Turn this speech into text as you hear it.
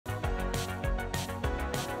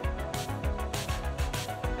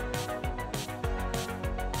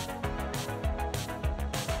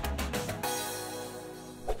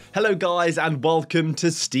Hello guys and welcome to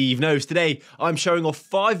SteveKnows. Today I'm showing off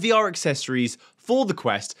 5 VR accessories for the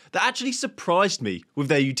Quest that actually surprised me with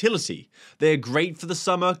their utility. They're great for the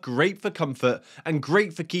summer, great for comfort, and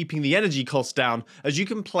great for keeping the energy costs down as you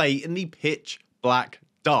can play in the pitch black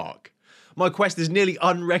dark. My Quest is nearly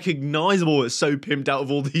unrecognisable, it's so pimped out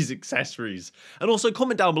of all these accessories. And also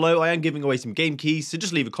comment down below, I am giving away some game keys, so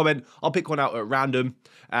just leave a comment, I'll pick one out at random,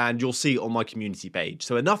 and you'll see it on my community page.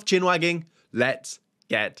 So enough chin wagging, let's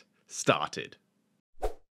get started.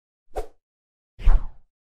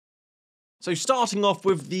 So starting off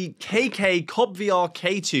with the KK Cobb VR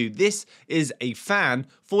K2, this is a fan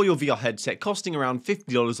for your VR headset costing around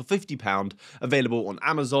 $50 or £50, available on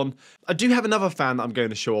Amazon. I do have another fan that I'm going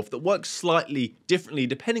to show off that works slightly differently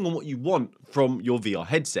depending on what you want from your VR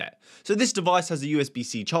headset. So this device has a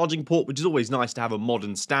USB-C charging port, which is always nice to have a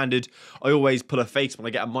modern standard. I always pull a face when I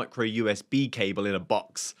get a micro USB cable in a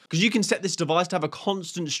box, because you can set this device to have a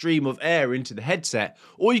constant stream of air into the headset,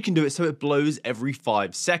 or you can do it so it blows every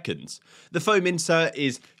 5 seconds. The foam insert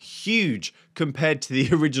is huge compared to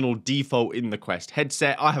the original default in the Quest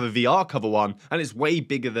headset. I have a VR cover one and it's way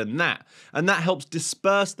bigger than that. And that helps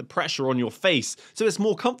disperse the pressure on your face so it's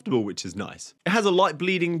more comfortable, which is nice. It has a light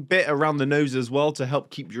bleeding bit around the nose as well to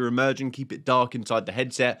help keep your immersion, keep it dark inside the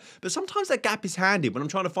headset. But sometimes that gap is handy when I'm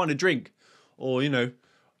trying to find a drink or,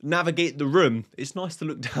 navigate the room. It's nice to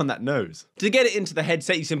look down that nose. To get it into the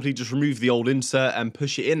headset, you simply just remove the old insert and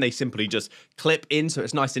push it in. They simply just clip in, so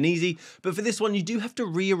it's nice and easy. But for this one, you do have to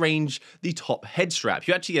rearrange the top head strap.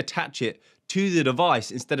 You actually attach it to the device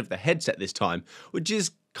instead of the headset this time, which is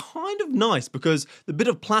kind of nice because the bit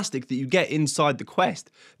of plastic that you get inside the Quest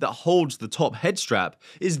that holds the top head strap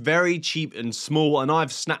is very cheap and small, and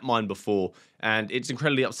I've snapped mine before and it's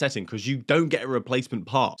incredibly upsetting because you don't get a replacement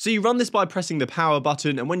part. So you run this by pressing the power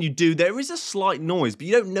button, and when you do, there is a slight noise, but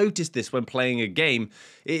you don't notice this when playing a game.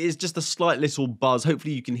 It is just a slight little buzz.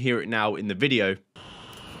 Hopefully you can hear it now in the video.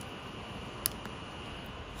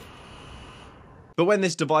 But when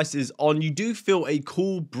this device is on, you do feel a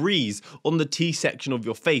cool breeze on the T section of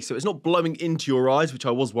your face. So it's not blowing into your eyes, which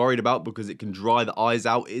I was worried about because it can dry the eyes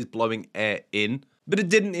out. It is blowing air in. But it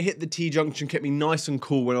didn't. It hit the T junction, kept me nice and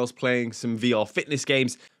cool when I was playing some VR fitness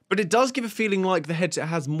games. But it does give a feeling like the headset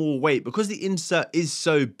has more weight. Because the insert is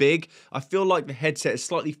so big, I feel like the headset is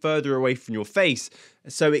slightly further away from your face,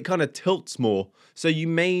 so it kind of tilts more. So you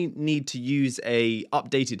may need to use a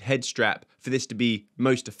updated head strap for this to be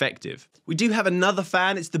most effective. We do have another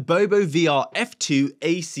fan. It's the Bobo VR F2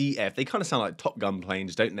 ACF. They kind of sound like Top Gun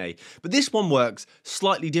planes, don't they? But this one works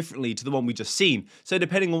slightly differently to the one we just seen. So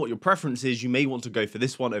depending on what your preference is, you may want to go for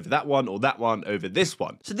this one over that one, or that one over this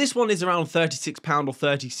one. So this one is around £36 or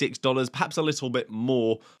 $36, perhaps a little bit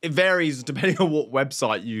more. It varies depending on what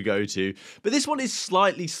website you go to. But this one is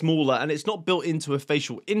slightly smaller and it's not built into a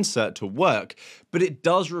facial insert to work, but it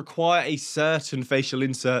does require a certain facial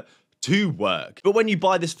insert to work. But when you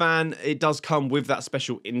buy this fan, it does come with that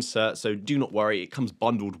special insert, so do not worry, it comes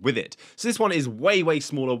bundled with it. So this one is way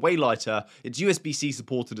smaller, way lighter. It's USB-C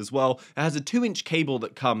supported as well. It has a 2-inch cable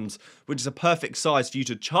that comes, which is a perfect size for you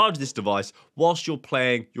to charge this device whilst you're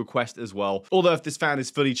playing your Quest as well. Although if this fan is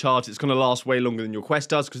fully charged, it's going to last way longer than your Quest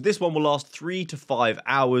does, because this one will last 3 to 5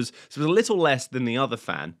 hours, so it's a little less than the other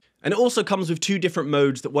fan. And it also comes with 2 different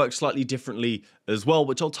modes that work slightly differently as well,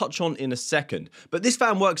 which I'll touch on in a second. But this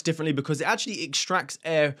fan works differently because it actually extracts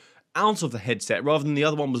air out of the headset rather than the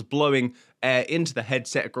other one was blowing air into the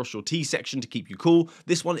headset across your T section to keep you cool.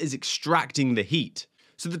 This one is extracting the heat.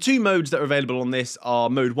 So the 2 modes that are available on this are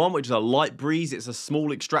mode 1, which is a light breeze. It's a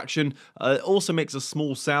small extraction. It also makes a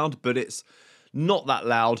small sound, but it's not that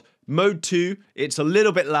loud. Mode 2, it's a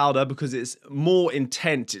little bit louder because it's more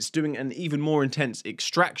intense. It's doing an even more intense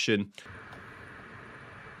extraction.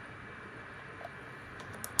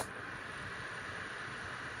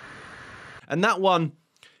 And that one,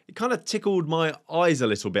 it kind of tickled my eyes a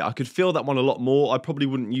little bit. I could feel that one a lot more. I probably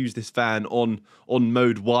wouldn't use this fan on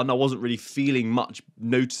mode 1. I wasn't really feeling much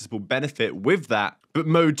noticeable benefit with that. But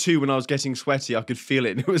mode 2, when I was getting sweaty, I could feel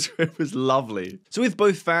it, and it was lovely. So with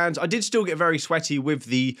both fans, I did still get very sweaty with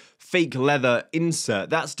the fake leather insert.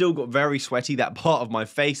 That still got very sweaty, that part of my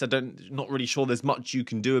face. Not really sure there's much you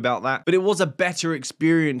can do about that. But it was a better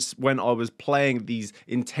experience when I was playing these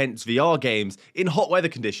intense VR games in hot weather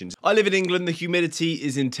conditions. I live in England, the humidity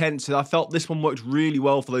is intense, so I felt this one worked really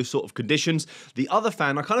well for those sort of conditions. The other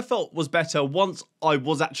fan I kind of felt was better once I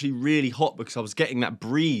was actually really hot because I was getting that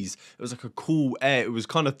breeze. It was like a cool air air. It was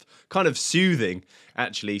kind of soothing,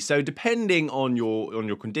 actually. So depending on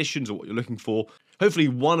your conditions or what you're looking for, hopefully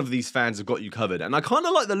one of these fans have got you covered. And I kind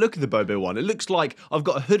of like the look of the Bobo one. It looks like I've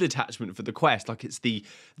got a hood attachment for the Quest, like it's the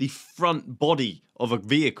front body of a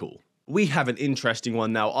vehicle. We have an interesting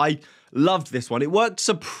one now. I loved this one. It worked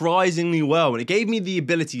surprisingly well, and it gave me the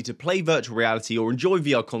ability to play virtual reality or enjoy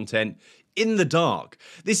VR content in the dark.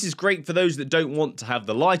 This is great for those that don't want to have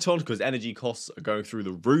the light on because energy costs are going through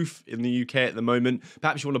the roof in the UK at the moment.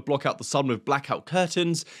 Perhaps you want to block out the sun with blackout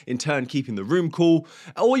curtains, in turn keeping the room cool.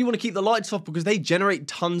 Or you want to keep the lights off because they generate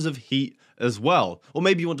tons of heat as well. Or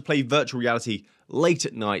maybe you want to play virtual reality late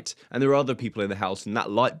at night and there are other people in the house and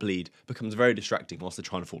that light bleed becomes very distracting whilst they're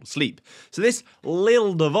trying to fall asleep. So this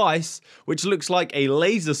little device, which looks like a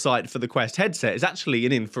laser sight for the Quest headset, is actually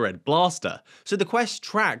an infrared blaster. So the Quest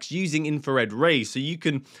tracks using infrared rays, so you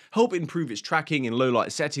can help improve its tracking in low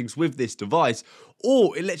light settings with this device,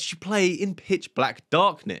 or it lets you play in pitch black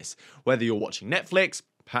darkness, whether you're watching Netflix,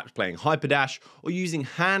 perhaps playing Hyperdash, or using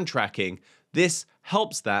hand tracking. This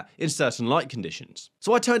helps that in certain light conditions.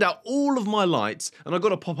 So I turned out all of my lights and I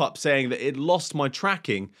got a pop-up saying that it lost my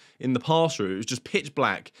tracking in the pass-through. It was just pitch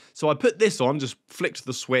black. So I put this on, just flicked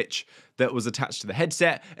the switch that was attached to the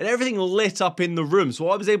headset, and everything lit up in the room. So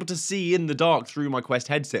I was able to see in the dark through my Quest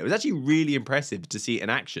headset. It was actually really impressive to see it in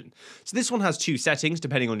action. So this one has two settings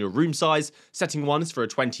depending on your room size. Setting 1 is for a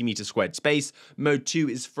 20-meter squared space. Mode 2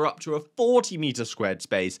 is for up to a 40-meter squared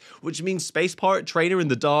space, which means Space Pirate Trainer in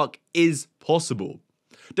the dark is possible.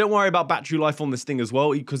 Don't worry about battery life on this thing as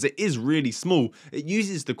well, because it is really small. It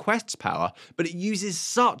uses the Quest's power, but it uses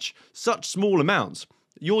such small amounts.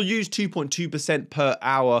 You'll use 2.2% per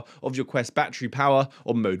hour of your Quest battery power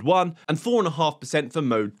on mode 1 and 4.5% for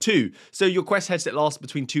mode 2. So your Quest headset lasts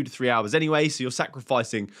between 2 to 3 hours anyway, so you're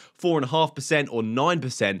sacrificing 4.5% or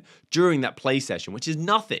 9% during that play session, which is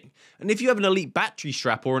nothing. And if you have an Elite battery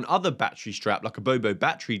strap or an other battery strap like a Bobo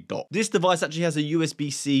battery dock, this device actually has a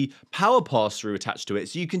USB-C power pass-through attached to it,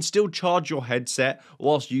 so you can still charge your headset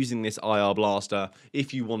whilst using this IR blaster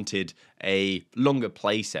if you wanted a longer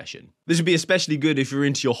play session. This would be especially good if you're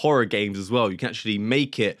into your horror games as well. You can actually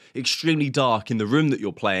make it extremely dark in the room that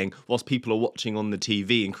you're playing whilst people are watching on the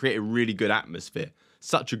TV and create a really good atmosphere.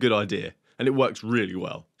 Such a good idea, and it works really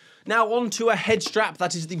well. Now on to a head strap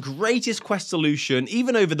that is the greatest Quest solution,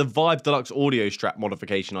 even over the Vive Deluxe audio strap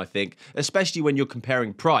modification, I think, especially when you're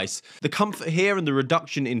comparing price. The comfort here and the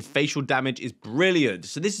reduction in facial damage is brilliant.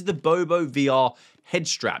 So this is the Bobo VR head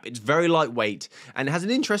strap. It's very lightweight and it has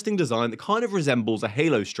an interesting design that kind of resembles a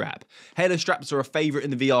Halo strap. Halo straps are a favourite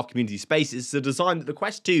in the VR community space. It's a design that the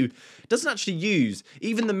Quest 2 doesn't actually use.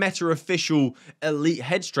 Even the Meta official Elite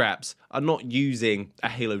head straps are not using a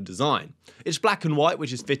Halo design. It's black and white,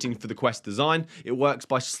 which is fitting for the Quest design. It works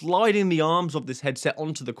by sliding the arms of this headset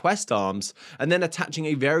onto the Quest arms and then attaching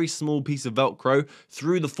a very small piece of Velcro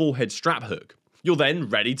through the forehead strap hook. You're then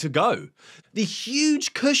ready to go. The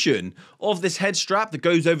huge cushion of this head strap that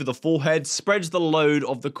goes over the forehead spreads the load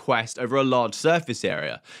of the Quest over a large surface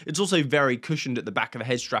area. It's also very cushioned at the back of the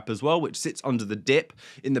head strap as well, which sits under the dip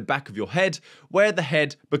in the back of your head, where the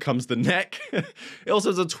head becomes the neck. It also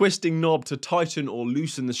has a twisting knob to tighten or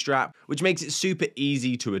loosen the strap, which makes it super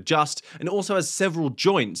easy to adjust, and it also has several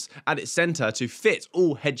joints at its center to fit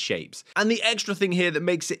all head shapes. And the extra thing here that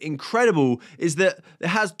makes it incredible is that it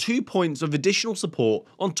has 2 points of additional support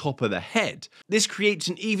on top of the head. This creates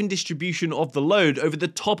an even distribution of the load over the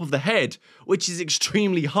top of the head, which is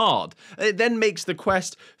extremely hard. It then makes the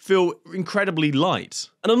Quest feel incredibly light.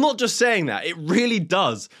 And I'm not just saying that, it really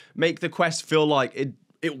does make the Quest feel like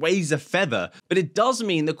it weighs a feather, but it does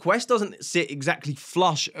mean the Quest doesn't sit exactly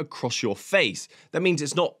flush across your face. That means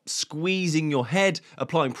it's not squeezing your head,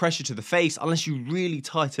 applying pressure to the face, unless you really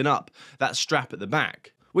tighten up that strap at the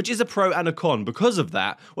back. Which is a pro and a con. Because of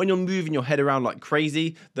that, when you're moving your head around like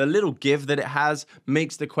crazy, the little give that it has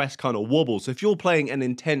makes the Quest kind of wobble. So if you're playing an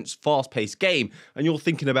intense, fast-paced game and you're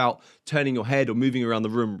thinking about turning your head or moving around the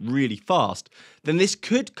room really fast, then this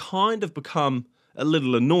could kind of become a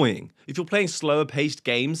little annoying. If you're playing slower-paced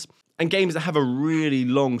games, and games that have a really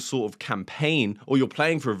long sort of campaign, or you're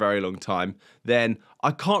playing for a very long time, then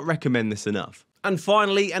I can't recommend this enough. And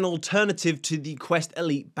finally, an alternative to the Quest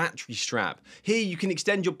Elite battery strap. Here you can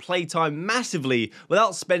extend your playtime massively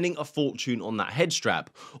without spending a fortune on that head strap,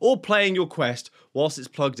 or playing your Quest whilst it's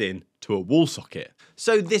plugged in to a wall socket.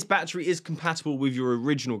 So this battery is compatible with your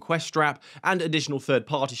original Quest strap and additional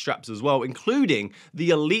third-party straps as well, including the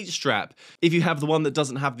Elite strap if you have the one that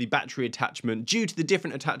doesn't have the battery attachment due to the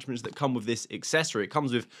different attachments that come with this accessory. It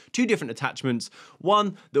comes with two different attachments,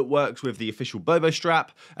 one that works with the official Bobo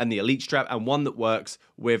strap and the Elite strap, and one that works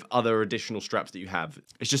with other additional straps that you have.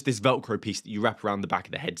 It's just this Velcro piece that you wrap around the back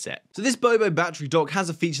of the headset. So this Bobo battery dock has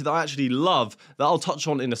a feature that I actually love that I'll touch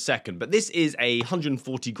on in a second, but this is a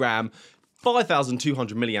 140 gram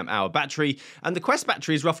 5,200 milliamp hour battery, and the Quest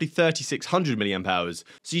battery is roughly 3,600 milliamp hours.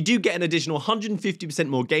 So you do get an additional 150%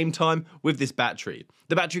 more game time with this battery.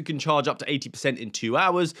 The battery can charge up to 80% in 2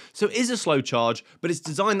 hours, so it is a slow charge, but it's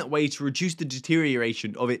designed that way to reduce the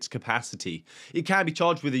deterioration of its capacity. It can be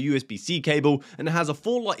charged with a USB-C cable, and it has a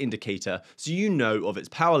 4-light indicator, so you know of its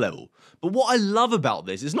power level. But what I love about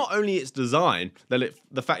this is not only its design,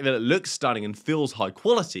 the fact that it looks stunning and feels high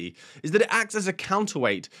quality, is that it acts as a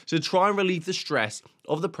counterweight to try and relieve the stress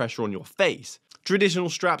of the pressure on your face. Traditional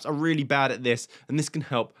straps are really bad at this, and this can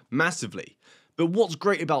help massively. But what's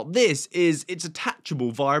great about this is it's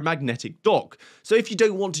attachable via a magnetic dock. So if you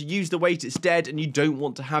don't want to use the weight instead, and you don't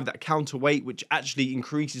want to have that counterweight which actually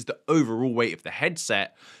increases the overall weight of the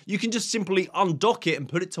headset, you can just simply undock it and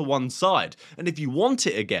put it to one side. And if you want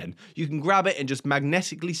it again, you can grab it and just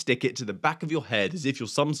magnetically stick it to the back of your head as if you're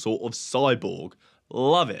some sort of cyborg.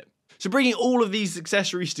 Love it. So bringing all of these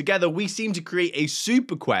accessories together, we seem to create a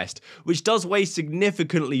Super Quest, which does weigh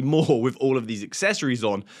significantly more with all of these accessories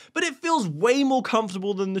on, but it feels way more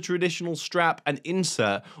comfortable than the traditional strap and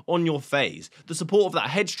insert on your face. The support of that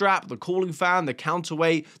head strap, the cooling fan, the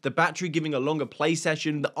counterweight, the battery giving a longer play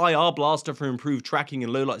session, the IR blaster for improved tracking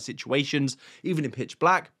in low light situations, even in pitch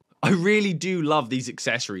black. I really do love these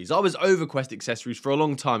accessories. I was over Quest accessories for a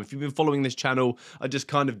long time. If you've been following this channel, I've just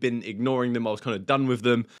kind of been ignoring them. I was kind of done with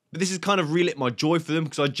them. But this has kind of relit my joy for them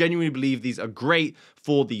because I genuinely believe these are great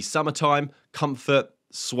for the summertime, comfort,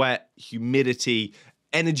 sweat, humidity,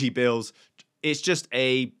 energy bills. It's just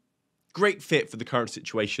a great fit for the current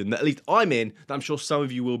situation that at least I'm in, that I'm sure some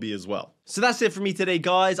of you will be as well. So that's it for me today,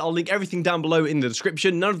 guys. I'll link everything down below in the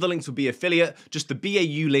description. None of the links will be affiliate, just the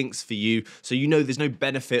BAU links for you, so you know there's no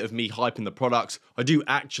benefit of me hyping the products. I do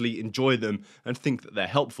actually enjoy them and think that they're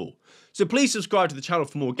helpful. So please subscribe to the channel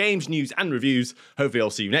for more games, news, and reviews. Hopefully I'll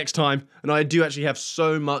see you next time. And I do actually have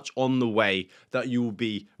so much on the way that you will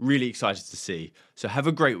be really excited to see. So have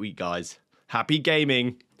a great week, guys. Happy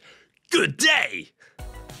gaming. Good day!